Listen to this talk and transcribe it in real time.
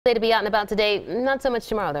To be out and about today, not so much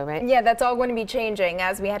tomorrow though, right? Yeah, that's all going to be changing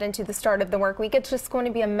as we head into the start of the work week. It's just going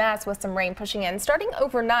to be a mess with some rain pushing in starting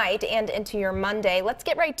overnight and into your Monday. Let's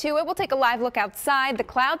get right to it. We'll take a live look outside. The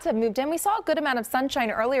clouds have moved in. We saw a good amount of sunshine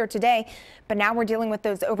earlier today, but now we're dealing with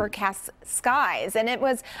those overcast skies, and it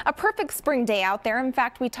was a perfect spring day out there. In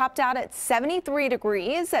fact, we topped out at 73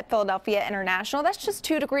 degrees at Philadelphia International. That's just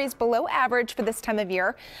 2 degrees below average for this time of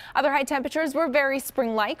year. Other high temperatures were very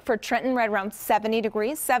spring-like for Trenton, right around 70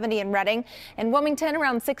 degrees. 70 in Reading, and Wilmington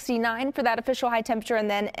around 69 for that official high temperature, and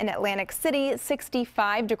then in Atlantic City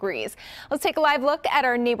 65 degrees. Let's take a live look at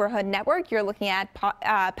our neighborhood network. You're looking at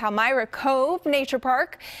Palmyra Cove Nature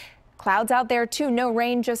Park. Clouds out there too, no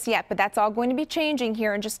rain just yet, but that's all going to be changing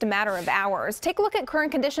here in just a matter of hours. Take a look at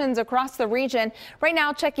current conditions across the region. Right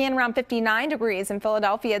now, checking in around 59 degrees in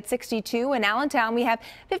Philadelphia at 62. In Allentown, we have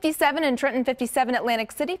 57 in Trenton, 57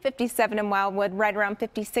 Atlantic City, 57 in Wildwood, right around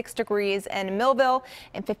 56 degrees in Millville,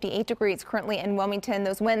 and 58 degrees currently in Wilmington.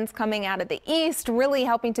 Those winds coming out of the east really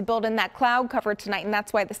helping to build in that cloud cover tonight, and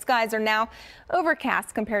that's why the skies are now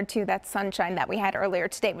overcast compared to that sunshine that we had earlier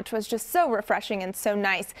today, which was just so refreshing and so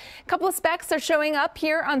nice. Couple of specks are showing up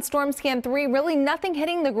here on Storm Scan 3. Really nothing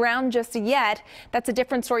hitting the ground just yet. That's a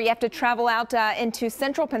different story. You have to travel out into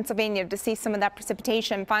central Pennsylvania to see some of that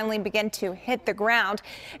precipitation finally begin to hit the ground.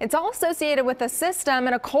 It's all associated with a system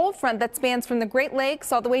and a cold front that spans from the Great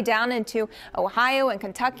Lakes all the way down into Ohio and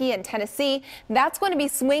Kentucky and Tennessee. That's going to be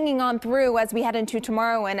swinging on through as we head into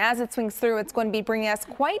tomorrow, and as it swings through, it's going to be bringing us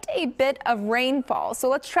quite a bit of rainfall. So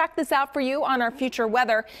let's track this out for you on our future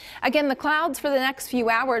weather. Again, the clouds for the next few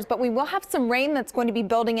hours, but we will have some rain that's going to be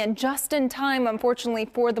building in just in time, unfortunately,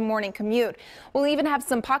 for the morning commute. We'll even have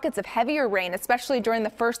some pockets of heavier rain, especially during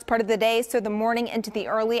the first part of the day, so the morning into the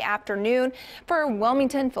early afternoon. For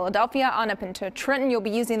Wilmington, Philadelphia, on up into Trenton, you'll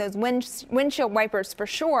be using those windshield wipers for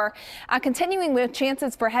sure. Continuing with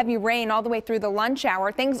chances for heavy rain all the way through the lunch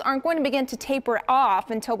hour. Things aren't going to begin to taper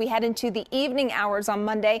off until we head into the evening hours on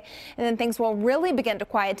Monday, and then things will really begin to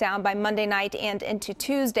quiet down by Monday night and into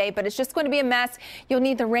Tuesday, but it's just going to be a mess. You'll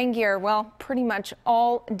need the rain gear, well, pretty much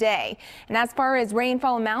all day. And as far as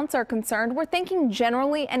rainfall amounts are concerned, we're thinking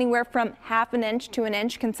generally anywhere from ½ an inch to an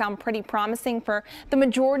inch can sound pretty promising for the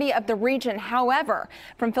majority of the region. However,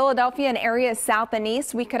 from Philadelphia and areas south and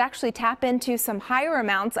east, we could actually tap into some higher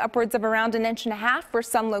amounts, upwards of around 1.5 inches for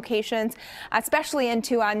some locations, especially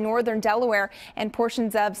into northern Delaware and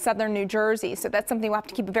portions of southern New Jersey. So that's something we'll have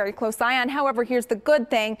to keep a very close eye on. However, here's the good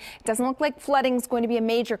thing. It doesn't look like flooding is going to be a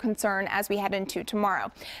major concern as we head into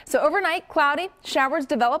tomorrow. So overnight, cloudy, showers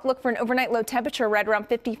develop. Look for an overnight low temperature right around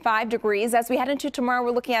 55 degrees. As we head into tomorrow,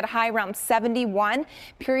 we're looking at a high around 71.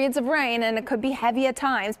 Periods of rain, and it could be heavy at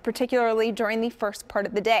times, particularly during the first part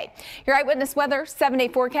of the day. Your eyewitness weather 7-day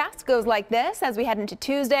forecast goes like this. As we head into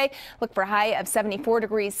Tuesday, look for a high of 74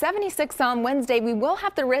 degrees, 76 on Wednesday. We will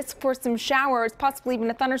have the risk for some showers, possibly even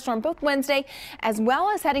a thunderstorm, both Wednesday as well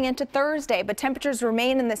as heading into Thursday. But temperatures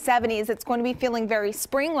remain in the 70s. It's going to be feeling very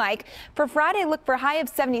spring-like. For Friday, look for a high of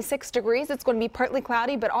 76 degrees. It's going to be partly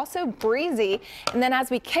cloudy, but also breezy. And then as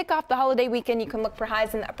we kick off the holiday weekend, you can look for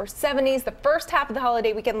highs in the upper 70s. The first half of the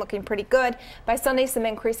holiday weekend looking pretty good. By Sunday, some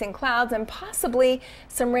increasing clouds and possibly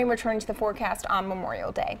some rain returning to the forecast on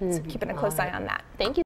Memorial Day. So keeping a close eye on that. Thank you.